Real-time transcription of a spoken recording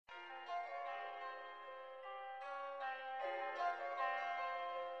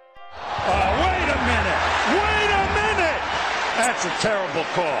That's a terrible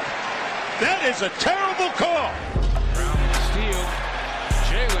call. That is a terrible call. Brown steal.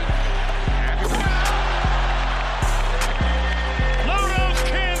 Jalen. Blow those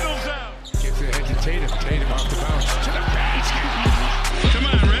candles out. Gets it ahead to Tatum. Tatum off the bounce. To the basket. Come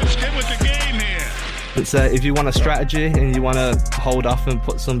on, Rips. Get with the game here. It's if you want a strategy and you want to hold off and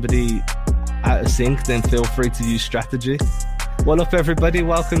put somebody out of sync, then feel free to use strategy. What up, everybody?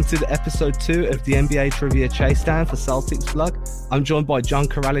 Welcome to the episode 2 of the NBA Trivia Chasedown for CelticsPod. I'm joined by John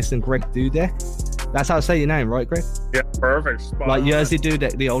Corrales and Greg Dudek. That's how I say your name, right, Greg? Yeah, perfect. Spot like on. Jerzy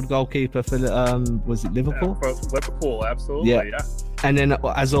Dudek, the old goalkeeper for the, was it Liverpool? Yeah, Liverpool, absolutely, yeah. And then,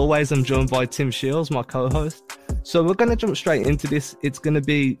 as always, I'm joined by Tim Shields, my co-host. So we're going to jump straight into this. It's going to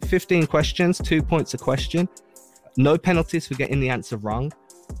be 15 questions, 2 points a question. No penalties for getting the answer wrong.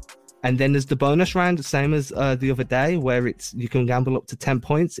 And then there's the bonus round, the same as the other day, where you can gamble up to 10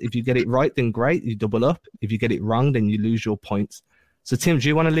 points. If you get it right, then great, you double up. If you get it wrong, then you lose your points. So, Tim, do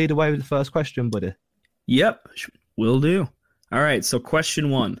you want to lead away with the first question, buddy? Yep, will do. All right, so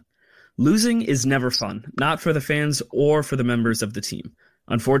question 1. Losing is never fun, not for the fans or for the members of the team.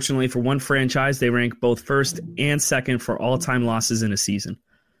 Unfortunately, for one franchise, they rank both first and second for all-time losses in a season.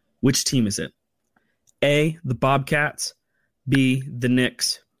 Which team is it? A, the Bobcats, B, the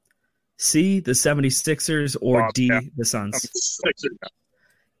Knicks, C, the 76ers, or Bobcat. D, the Suns? Sixers.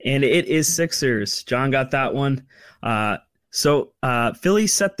 And it is Sixers. John got that one. So Philly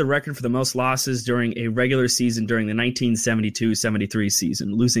set the record for the most losses during a regular season during the 1972-73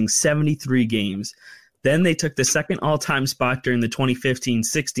 season, losing 73 games. Then they took the second all-time spot during the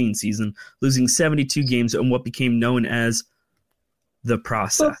 2015-16 season, losing 72 games in what became known as the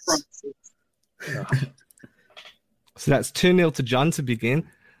process. So that's 2-0 to John to begin.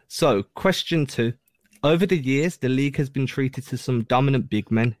 So, question 2. Over the years, the league has been treated to some dominant big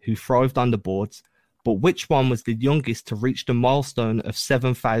men who thrived on the boards, but which one was the youngest to reach the milestone of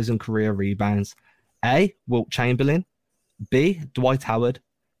 7,000 career rebounds? A, Wilt Chamberlain, B, Dwight Howard,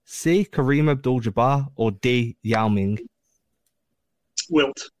 C, Kareem Abdul-Jabbar, or D, Yao Ming?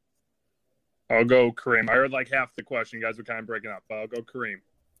 Wilt. I'll go Kareem. I heard like half the question. You guys were kind of breaking up, but I'll go Kareem.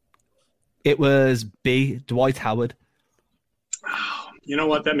 It was B, Dwight Howard. You know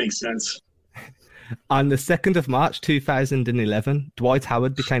what? That makes sense. On the 2nd of March 2011, Dwight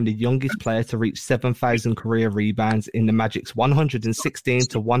Howard became the youngest player to reach 7,000 career rebounds in the Magic's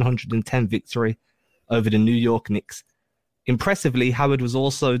 116-110 victory over the New York Knicks. Impressively, Howard was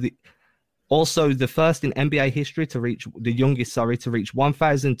also the first in NBA history to reach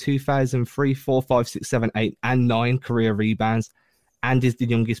 1,000, 2,000, 3, 4, 5, 6, 7, 8, and 9 career rebounds, and is the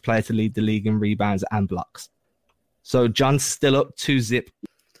youngest player to lead the league in rebounds and blocks. So John's still up 2-0.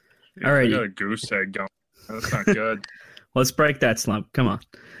 All right. I got a goose egg going. That's not good. Let's break that slump. Come on.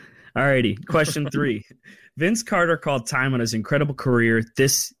 All righty. Question 3. Vince Carter called time on his incredible career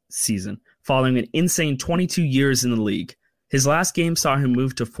this season, following an insane 22 years in the league. His last game saw him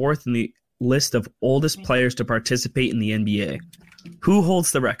move to 4th in the list of oldest players to participate in the NBA. Who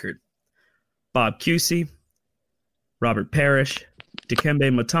holds the record? Bob Cousy, Robert Parrish,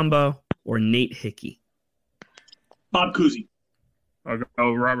 Dikembe Mutombo, or Nate Hickey? Bob Cousy. I'll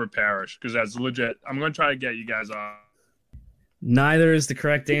go Robert Parrish because that's legit. I'm going to try to get you guys on. Neither is the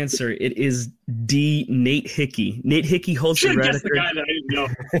correct answer. It is D, Nate Hickey. Nate Hickey holds the record. That's the guy that I didn't know.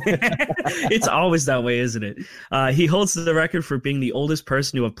 It's always that way, isn't it? He holds the record for being the oldest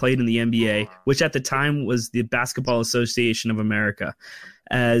person to have played in the NBA, which at the time was the Basketball Association of America,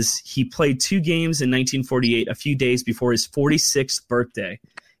 as he played 2 games in 1948, a few days before his 46th birthday.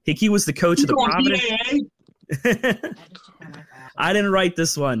 Hickey was the coach of the Providence... I didn't write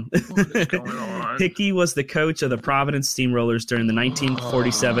this one. What is going on? Hickey was the coach of the Providence Steamrollers during the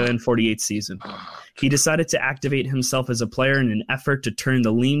 1947-48 season. He decided to activate himself as a player in an effort to turn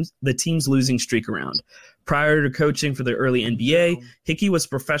the team's losing streak around. Prior to coaching for the early NBA, Hickey was a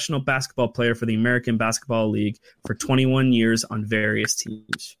professional basketball player for the American Basketball League for 21 years on various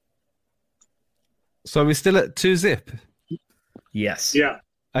teams. So we're still at 2-0? Yes. Yeah.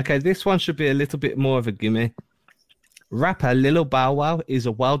 Okay, this one should be a little bit more of a gimme. Rapper Lil Bow Wow is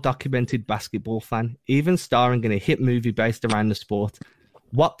a well-documented basketball fan, even starring in a hit movie based around the sport.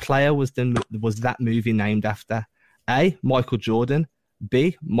 What player was that movie named after? A, Michael Jordan,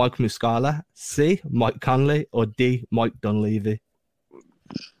 B, Mike Muscala, C, Mike Conley, or D, Mike Dunleavy?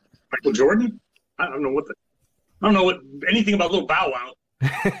 Michael Jordan? I don't know anything about Lil Bow Wow.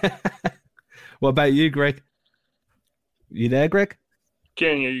 What about you, Greg? You there, Greg?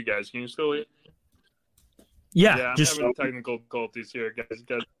 Can't hear you guys. Can you still hear? Yeah, I'm just having technical difficulties here, guys.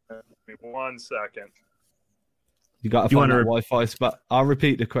 Give me 1 second. You got to find a Wi-Fi spot. I'll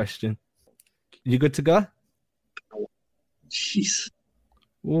repeat the question. You good to go? Jeez.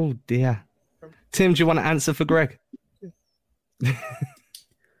 Oh, dear. Tim, do you want to answer for Greg?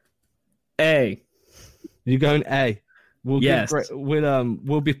 A. You're going A. Yes.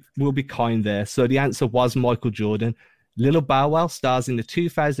 We'll be kind there. So the answer was Michael Jordan. Little Bow Wow stars in the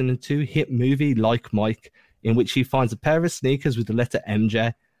 2002 hit movie Like Mike, in which he finds a pair of sneakers with the letter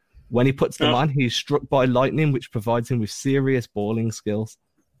MJ. When he puts them on, he's struck by lightning, which provides him with serious balling skills.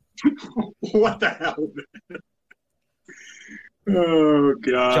 What the hell? Oh,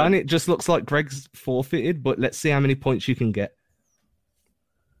 God. John, it just looks like Greg's forfeited, but let's see how many points you can get.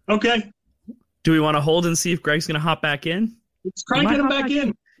 Okay. Do we want to hold and see if Greg's going to hop back in? Let's try and get him back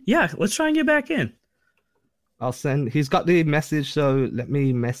in. Yeah, let's try and get back in. He's got the message, so let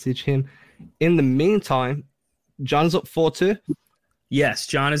me message him. In the meantime, John's up 4-2. Yes,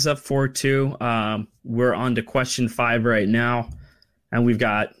 John is up 4-2. We're on to question 5 right now, and we've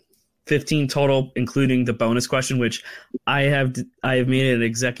got 15 total, including the bonus question, which I have made an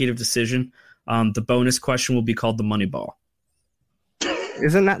executive decision. The bonus question will be called the money ball.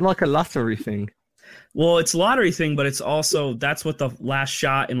 Isn't that like a lottery thing? Well, it's a lottery thing, but it's also, that's what the last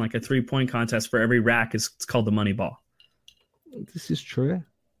shot in like a 3-point contest for every rack is. It's called the money ball. This is true.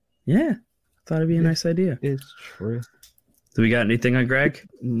 Yeah, thought it'd be a nice idea. It's true. Do we got anything on Greg?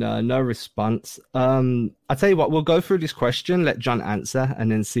 No response. I'll tell you what, we'll go through this question, let John answer,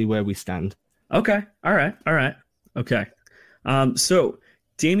 and then see where we stand. Okay. All right. Okay. So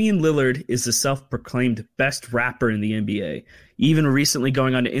Damian Lillard is the self-proclaimed best rapper in the NBA, even recently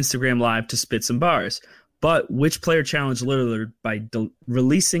going on to Instagram Live to spit some bars. But which player challenged Lillard by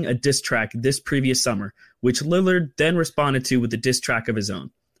releasing a diss track this previous summer, which Lillard then responded to with a diss track of his own?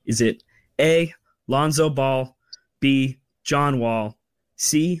 Is it A, Lonzo Ball, B, John Wall,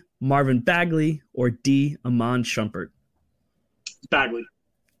 C, Marvin Bagley, or D, Iman Shumpert? Bagley.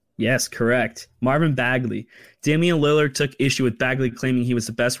 Yes, correct. Marvin Bagley. Damian Lillard took issue with Bagley claiming he was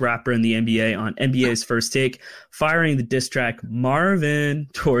the best rapper in the NBA on NBA's First Take, firing the diss track Marvin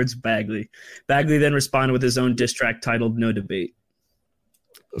towards Bagley. Bagley then responded with his own diss track titled No Debate.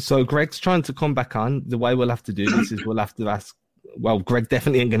 So Greg's trying to come back on. The way we'll have to do this is we'll have to ask, well, Greg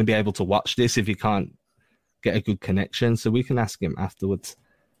definitely ain't going to be able to watch this if he can't get a good connection, so we can ask him afterwards.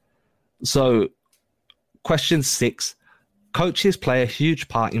 So question 6. Coaches play a huge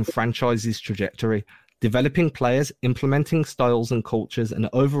part in franchises' trajectory, developing players, implementing styles and cultures, and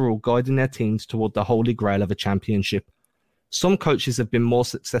overall guiding their teams toward the holy grail of a championship. Some coaches have been more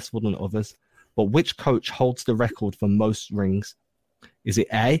successful than others, but which coach holds the record for most rings? Is it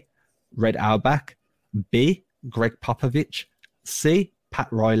A, Red Auerbach, B, Greg Popovich, C, Pat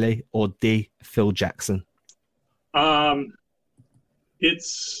Riley, or D, Phil Jackson?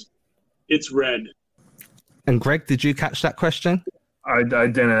 It's Red. And Greg, did you catch that question? I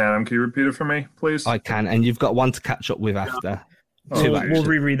didn't, Adam. Can you repeat it for me, please? I can, and you've got one to catch up with after. We'll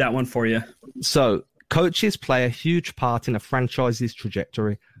reread that one for you. So, coaches play a huge part in a franchise's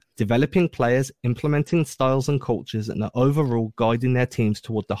trajectory, developing players, implementing styles and cultures, and overall guiding their teams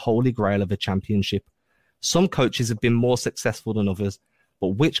toward the holy grail of a championship. Some coaches have been more successful than others,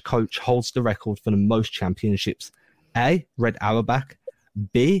 but which coach holds the record for the most championships? A, Red Auerbach,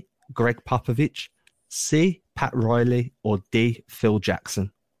 B, Greg Popovich, C, Pat Riley, or D, Phil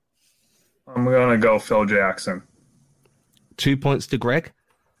Jackson? I'm going to go Phil Jackson. 2 points to Greg.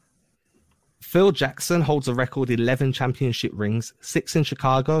 Phil Jackson holds a record 11 championship rings, 6 in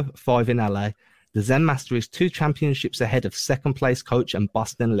Chicago, 5 in LA. The Zen Master is 2 championships ahead of second-place coach and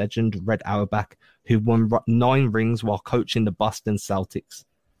Boston legend Red Auerbach, who won 9 rings while coaching the Boston Celtics.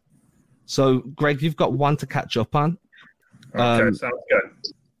 So, Greg, you've got one to catch up on. Okay, sounds good.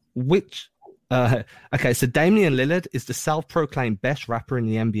 So Damian Lillard is the self-proclaimed best rapper in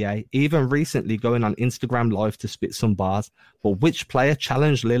the NBA, even recently going on Instagram Live to spit some bars. But which player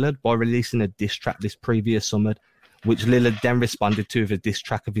challenged Lillard by releasing a diss track this previous summer, which Lillard then responded to with a diss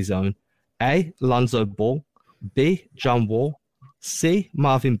track of his own? A, Lonzo Ball, B, John Wall, C,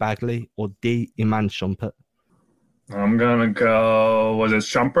 Marvin Bagley, or D, Iman Shumpert? I'm going to go, was it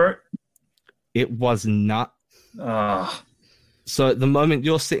Shumpert? It was not. So at the moment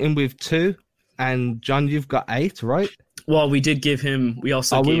you're sitting with 2, and John, you've got 8, right? Well, we did give him. We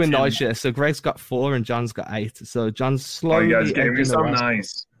also gave we were him. nice, yeah. So Greg's got 4 and John's got 8. So John's slowly. You guys gave me some around.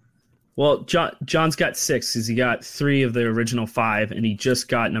 nice. Well, John's got 6 because he got 3 of the original 5, and he just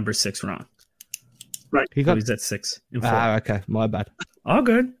got number 6 wrong. Right. So he's at 6 and 4. Okay. My bad. All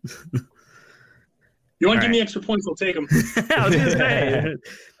good. You want to give me extra points? I'll take them. I was gonna say.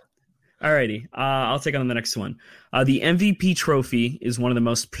 Alrighty, I'll take on the next one. The MVP trophy is one of the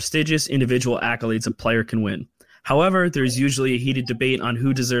most prestigious individual accolades a player can win. However, there's usually a heated debate on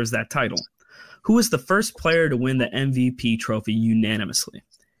who deserves that title. Who was the first player to win the MVP trophy unanimously?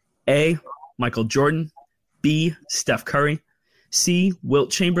 A. Michael Jordan, B. Steph Curry, C. Wilt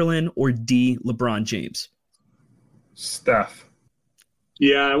Chamberlain, or D. LeBron James? Steph.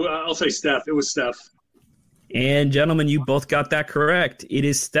 Yeah, I'll say Steph. It was Steph. And gentlemen, you both got that correct. It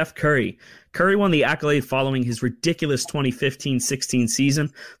is Steph Curry. Curry won the accolade following his ridiculous 2015-16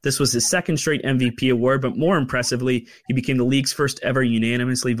 season. This was his second straight MVP award, but more impressively, he became the league's first ever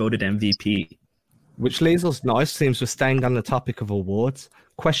unanimously voted MVP. Which leaves us nice, seems we're staying on the topic of awards.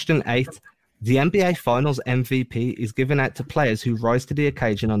 Question 8. The NBA Finals MVP is given out to players who rise to the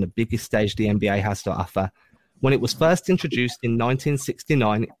occasion on the biggest stage the NBA has to offer. When it was first introduced in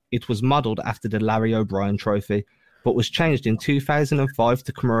 1969, it was modelled after the Larry O'Brien Trophy, but was changed in 2005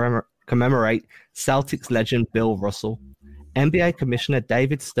 to commemorate Celtics legend Bill Russell. NBA Commissioner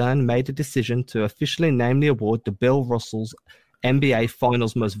David Stern made a decision to officially name the award the Bill Russell's NBA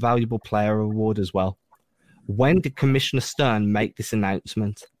Finals Most Valuable Player Award as well. When did Commissioner Stern make this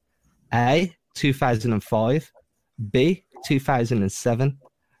announcement? A. 2005, B. 2007,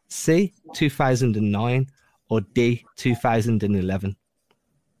 C. 2009, or D. 2011?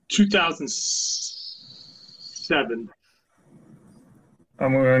 2007.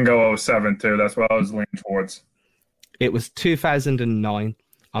 I'm going to go 07 too. That's what I was leaning towards. It was 2009.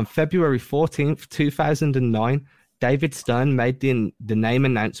 On February 14th, 2009, David Stern made the name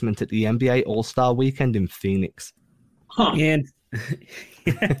announcement at the NBA All-Star Weekend in Phoenix. Huh. And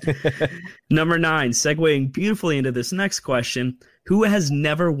number 9, segueing beautifully into this next question, who has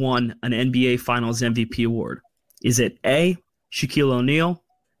never won an NBA Finals MVP award? Is it A, Shaquille O'Neal,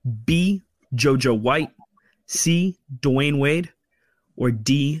 B, JoJo White, C, Dwayne Wade, or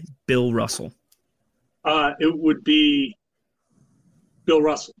D, Bill Russell? It would be Bill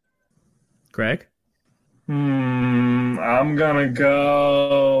Russell. Greg? I'm going to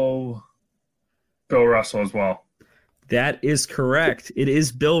go Bill Russell as well. That is correct. It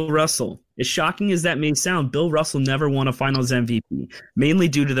is Bill Russell. As shocking as that may sound, Bill Russell never won a Finals MVP, mainly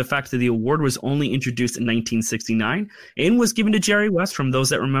due to the fact that the award was only introduced in 1969 and was given to Jerry West. From those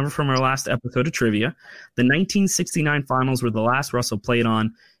that remember from our last episode of Trivia, the 1969 Finals were the last Russell played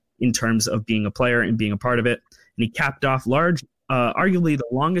on in terms of being a player and being a part of it, and he capped off arguably the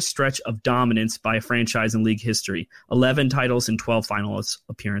longest stretch of dominance by a franchise in league history, 11 titles and 12 finals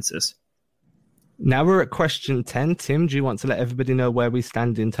appearances. Now we're at question 10. Tim, do you want to let everybody know where we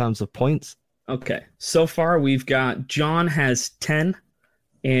stand in terms of points? Okay. So far, we've got John has 10,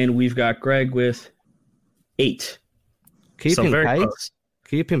 and we've got Greg with 8. Keeping pace. Close.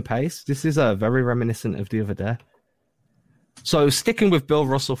 Keeping pace. This is very reminiscent of the other day. So sticking with Bill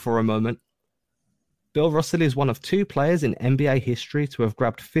Russell for a moment. Bill Russell is one of 2 players in NBA history to have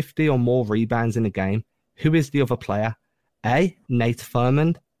grabbed 50 or more rebounds in a game. Who is the other player? A. Nate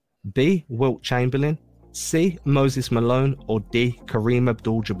Thurmond, B. Wilt Chamberlain, C. Moses Malone, or D. Kareem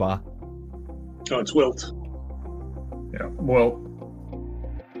Abdul-Jabbar? Oh, it's Wilt. Yeah, well,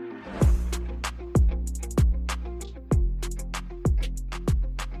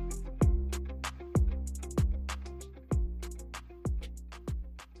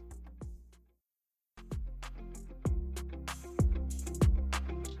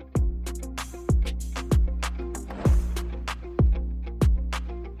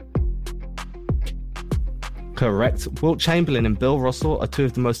 Correct. Wilt Chamberlain and Bill Russell are 2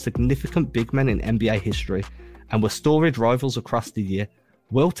 of the most significant big men in NBA history and were storied rivals across the year.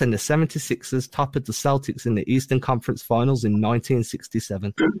 Wilt and the 76ers toppled the Celtics in the Eastern Conference Finals in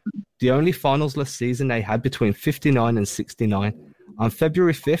 1967, the only finals-less season they had between 59 and 69. On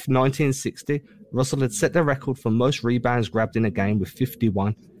February 5th, 1960, Russell had set the record for most rebounds grabbed in a game with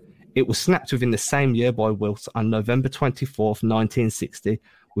 51. It was snapped within the same year by Wilt on November 24th, 1960,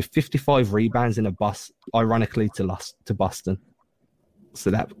 with 55 rebounds in a bus, ironically to Boston.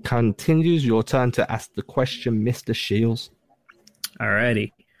 So that continues. Your turn to ask the question, Mr. Shields.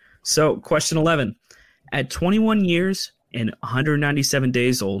 Alrighty. So, question 11. At 21 years and 197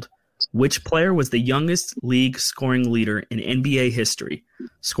 days old, which player was the youngest league scoring leader in NBA history,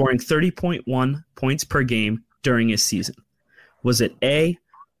 scoring 30.1 points per game during his season? Was it A,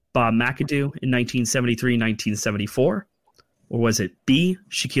 Bob McAdoo in 1973-1974? Or was it B,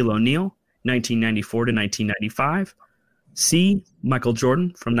 Shaquille O'Neal, 1994 to 1995? C, Michael Jordan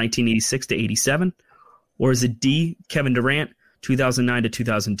from 1986 to 87? Or is it D, Kevin Durant, 2009 to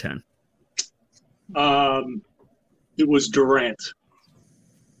 2010? It was Durant.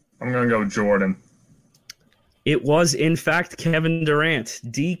 I'm going to go Jordan. It was, in fact, Kevin Durant.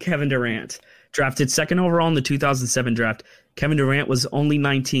 D, Kevin Durant. Drafted second overall in the 2007 draft, Kevin Durant was only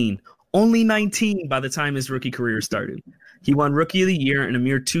 19. Only 19 by the time his rookie career started. He won Rookie of the Year, and a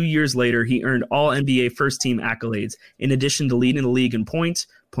mere 2 years later, he earned All-NBA first-team accolades, in addition to leading the league in points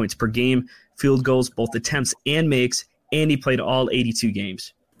per game, field goals, both attempts and makes, and he played all 82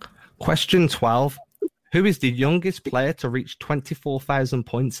 games. Question 12. Who is the youngest player to reach 24,000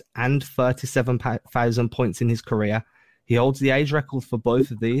 points and 37,000 points in his career? He holds the age record for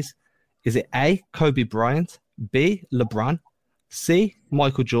both of these. Is it A, Kobe Bryant, B, LeBron, C,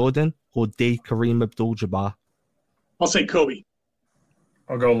 Michael Jordan, or D, Kareem Abdul-Jabbar? I'll say Kobe.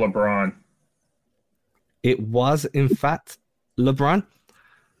 I'll go LeBron. It was, in fact, LeBron.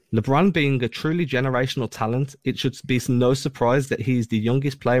 LeBron being a truly generational talent, it should be no surprise that he is the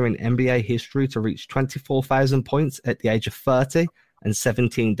youngest player in NBA history to reach 24,000 points at the age of 30 and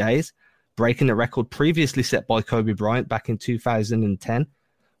 17 days, breaking a record previously set by Kobe Bryant back in 2010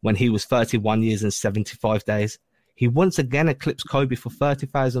 when he was 31 years and 75 days. He once again eclipsed Kobe for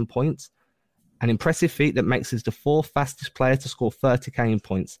 30,000 points, an impressive feat that makes him the fourth fastest player to score 30K in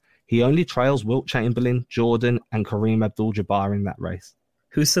points. He only trails Wilt Chamberlain, Jordan, and Kareem Abdul-Jabbar in that race.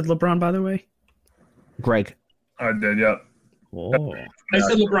 Who said LeBron, by the way? Greg. I did, yeah. Oh. I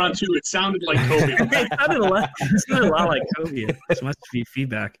said LeBron too. It sounded like Kobe. It sounded a lot like Kobe. It must be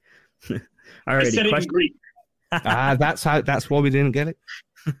feedback. All right. I said it in Greek. That's why we didn't get it.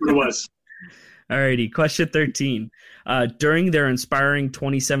 It was. Alrighty, question 13. During their inspiring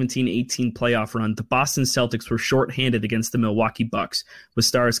 2017-18 playoff run, the Boston Celtics were shorthanded against the Milwaukee Bucks, with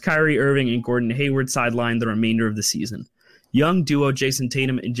stars Kyrie Irving and Gordon Hayward sidelined the remainder of the season. Young duo Jason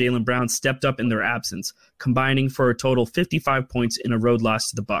Tatum and Jaylen Brown stepped up in their absence, combining for a total 55 points in a road loss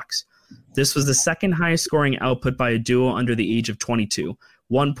to the Bucks. This was the second highest scoring output by a duo under the age of 22,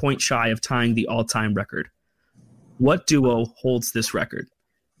 1 point shy of tying the all-time record. What duo holds this record?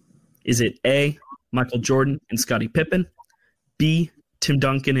 Is it A, Michael Jordan and Scottie Pippen, B, Tim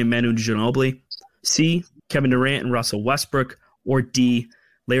Duncan and Manu Ginobili, C, Kevin Durant and Russell Westbrook, or D,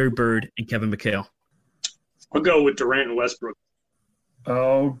 Larry Bird and Kevin McHale? I'll go with Durant and Westbrook.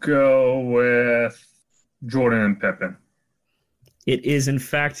 I'll go with Jordan and Pippen. It is, in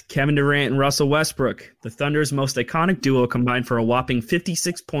fact, Kevin Durant and Russell Westbrook. The Thunder's most iconic duo combined for a whopping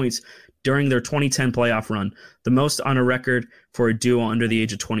 56 points during their 2010 playoff run, the most on a record for a duo under the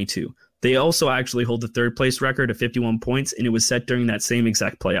age of 22. They also actually hold the third-place record of 51 points, and it was set during that same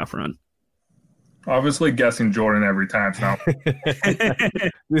exact playoff run. Obviously guessing Jordan every time now.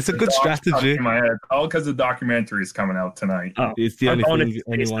 It's a good strategy. In my head. All because the documentary is coming out tonight. Oh, it's the only thing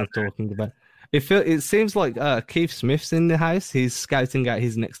anyone's talking about. It seems like Keith Smith's in the house. He's scouting out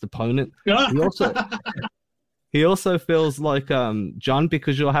his next opponent. He also feels like John,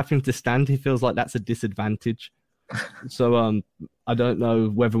 because you're having to stand, he feels like that's a disadvantage. So I don't know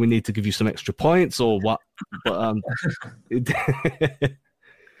whether we need to give you some extra points or what. But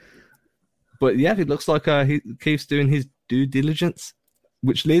but yeah, it looks like Keith's doing his due diligence,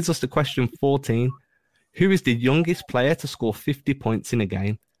 which leads us to question 14. Who is the youngest player to score 50 points in a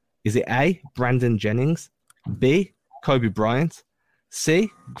game? Is it A, Brandon Jennings, B, Kobe Bryant, C,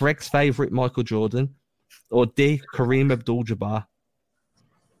 Greg's favorite Michael Jordan, or D, Kareem Abdul-Jabbar?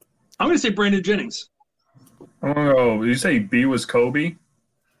 I'm going to say Brandon Jennings. Oh, you say B was Kobe?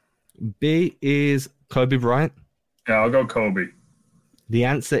 B is Kobe Bryant. Yeah, I'll go Kobe. The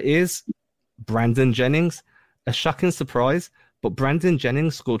answer is Brandon Jennings. A shocking surprise, but Brandon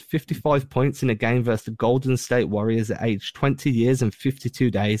Jennings scored 55 points in a game versus the Golden State Warriors at age 20 years and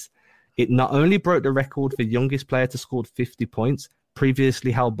 52 days. It not only broke the record for youngest player to score 50 points,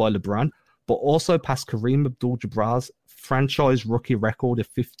 previously held by LeBron, but also passed Kareem Abdul-Jabbar's franchise rookie record of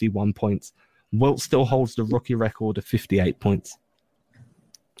 51 points. Wilt still holds the rookie record of 58 points.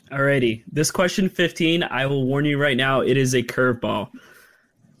 Alrighty. This question 15, I will warn you right now, it is a curveball.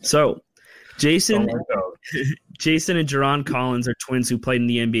 So, Jason and Jerron Collins are twins who played in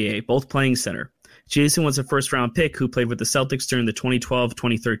the NBA, both playing center. Jason was a first-round pick who played with the Celtics during the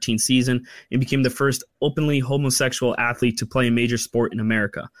 2012-2013 season and became the first openly homosexual athlete to play a major sport in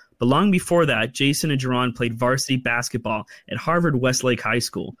America. But long before that, Jason and Jerron played varsity basketball at Harvard Westlake High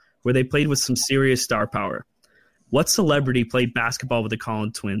School, where they played with some serious star power. What celebrity played basketball with the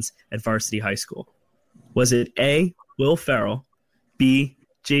Collins twins at varsity high school? Was it A, Will Ferrell, B,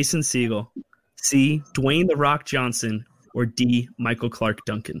 Jason Segel, C, Dwayne "The Rock" Johnson, or D, Michael Clark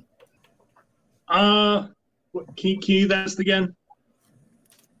Duncan? Can you ask again?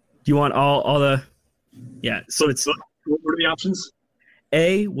 Do you want all the... Yeah, so it's... What are the options?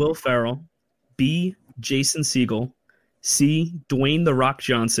 A, Will Ferrell, B, Jason Segel, C, Dwayne "The Rock"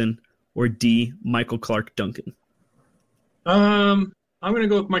 Johnson, or D, Michael Clark Duncan? I'm going to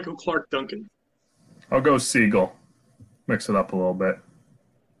go with Michael Clark Duncan. I'll go Segel. Mix it up a little bit.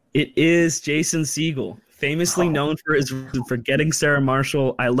 It is Jason Segel. Famously known for his Forgetting Sarah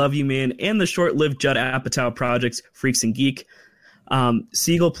Marshall, I Love You Man, and the short-lived Judd Apatow projects Freaks and Geek,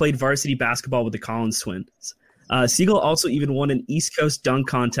 Siegel played varsity basketball with the Collins twins. Siegel also even won an East Coast dunk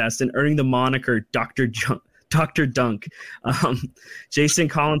contest and earning the moniker Dr. Dunk. Jason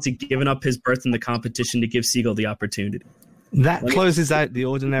Collins had given up his berth in the competition to give Siegel the opportunity. That closes out the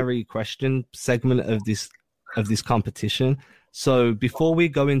ordinary question segment of this competition. So before we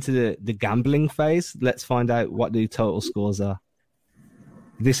go into the gambling phase, let's find out what the total scores are.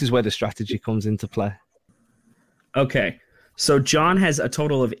 This is where the strategy comes into play. Okay, so John has a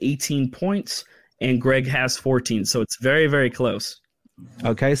total of 18 points and Greg has 14, so it's very, very close.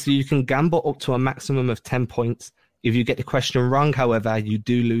 Okay, so you can gamble up to a maximum of 10 points. If you get the question wrong, however, you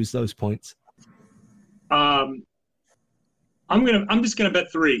do lose those points. I'm just gonna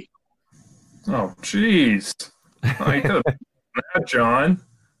bet 3. Oh, jeez. I could have that, John.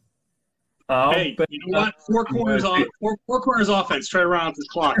 Hey, you know what? Four corners offense. Try to round out this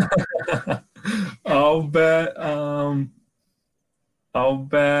clock. I'll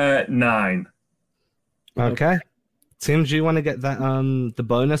bet 9. Okay. Tim, do you want to get that the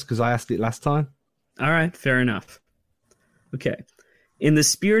bonus? Because I asked it last time. All right, fair enough. Okay. In the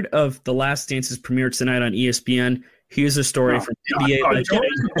spirit of The Last Dance's premiere tonight on ESPN, here's a story from NBA legend.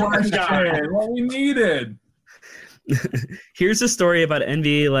 What we needed. Here's a story about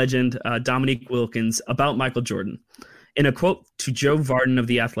NBA legend Dominique Wilkins about Michael Jordan. In a quote to Joe Vardon of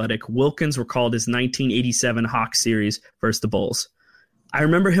The Athletic, Wilkins recalled his 1987 Hawks series versus the Bulls. I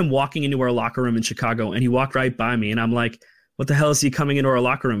remember him walking into our locker room in Chicago, and he walked right by me, and I'm like, what the hell is he coming into our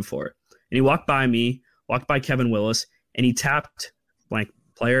locker room for? And he walked by me, walked by Kevin Willis, and he tapped blank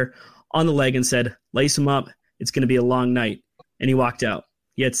player on the leg and said, lace him up, it's going to be a long night. And he walked out.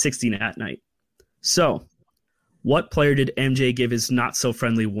 He had 16 that night. So, what player did MJ give his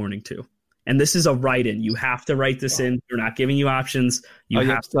not-so-friendly warning to? And this is a write-in. You have to write this in. We're not giving you options. You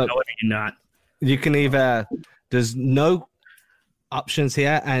have to know it or you're not. You can either – there's no options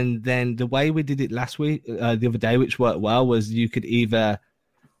here, and then the way we did it last week, the other day, which worked well, was you could either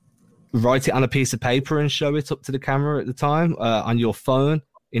write it on a piece of paper and show it up to the camera at the time, on your phone,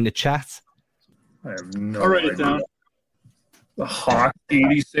 in the chat. I have no I'll write idea. it down. The Hawks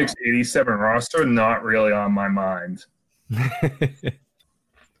 86, 87 roster, not really on my mind. I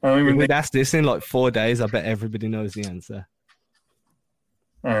don't even We'd think. ask this in like 4 days. I bet everybody knows the answer.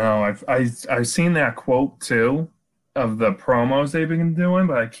 I know. I've seen that quote too of the promos they've been doing,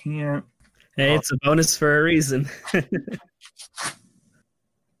 but I can't. Hey, it's a bonus for a reason.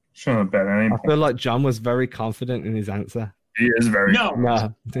 Shouldn't have bet anything. I feel like John was very confident in his answer. He is very. No,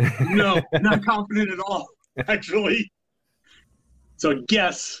 No. not confident at all, actually. So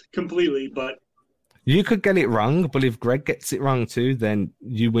guess completely, but You could get it wrong, but if Greg gets it wrong too, then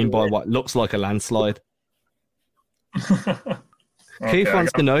you win by what looks like a landslide. Okay, Keith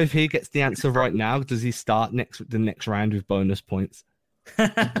wants to know if he gets the answer right now, does he start the next round with bonus points?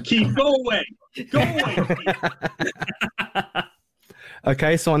 Keith, go away. Go away. Keith.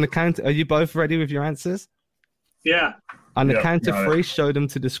 Okay, so on the count, are you both ready with your answers? Yeah. On the Yep, count of got it. 3, show them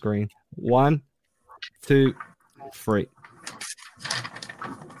to the screen. 1, 2, 3.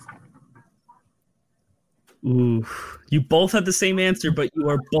 Ooh, you both had the same answer, but you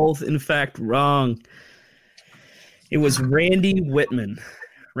are both, in fact, wrong. It was Randy Whitman.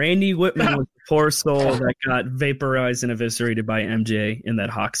 Randy Whitman was the poor soul that got vaporized and eviscerated by MJ in that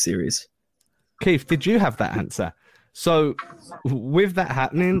Hawks series. Keith, did you have that answer? So with that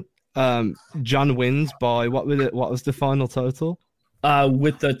happening, John wins by what was the final total?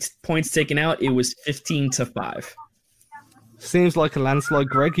 With the points taken out, it was 15-5. Seems like a landslide.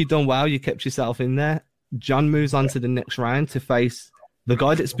 Greg, you done well. You kept yourself in there. John moves on to the next round to face the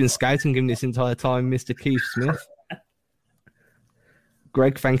guy that's been scouting him this entire time, Mr. Keith Smith.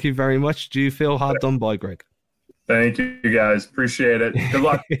 Greg, thank you very much. Do you feel hard done by, Greg? Thank you, guys. Appreciate it. Good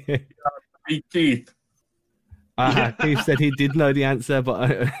luck. Beat Keith. Keith said he did know the answer,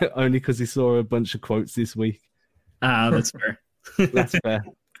 but only because he saw a bunch of quotes this week. That's fair. That's fair.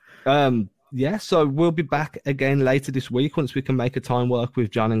 Yeah, so we'll be back again later this week once we can make a time work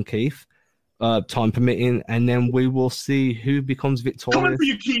with John and Keith, time permitting, and then we will see who becomes victorious. Coming for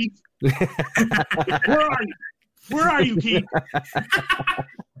you, Keith. Where are you? Where are you, Keith?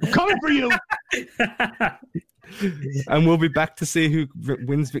 Coming for you. And we'll be back to see who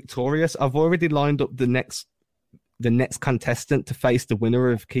wins victorious. I've already lined up the next contestant to face the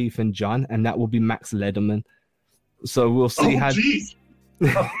winner of Keith and John, and that will be Max Lederman. So we'll see how. Geez.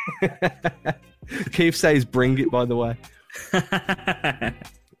 Keith says, "Bring it." By the way.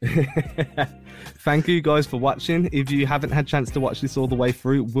 Thank you guys for watching. If you haven't had a chance to watch this all the way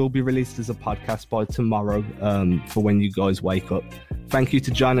through, it will be released as a podcast by tomorrow for when you guys wake up. Thank you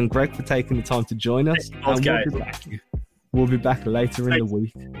to John and Greg for taking the time to join us. Both guys. We'll be back later in the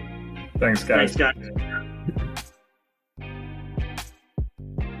week. Thanks, guys. Thanks, guys.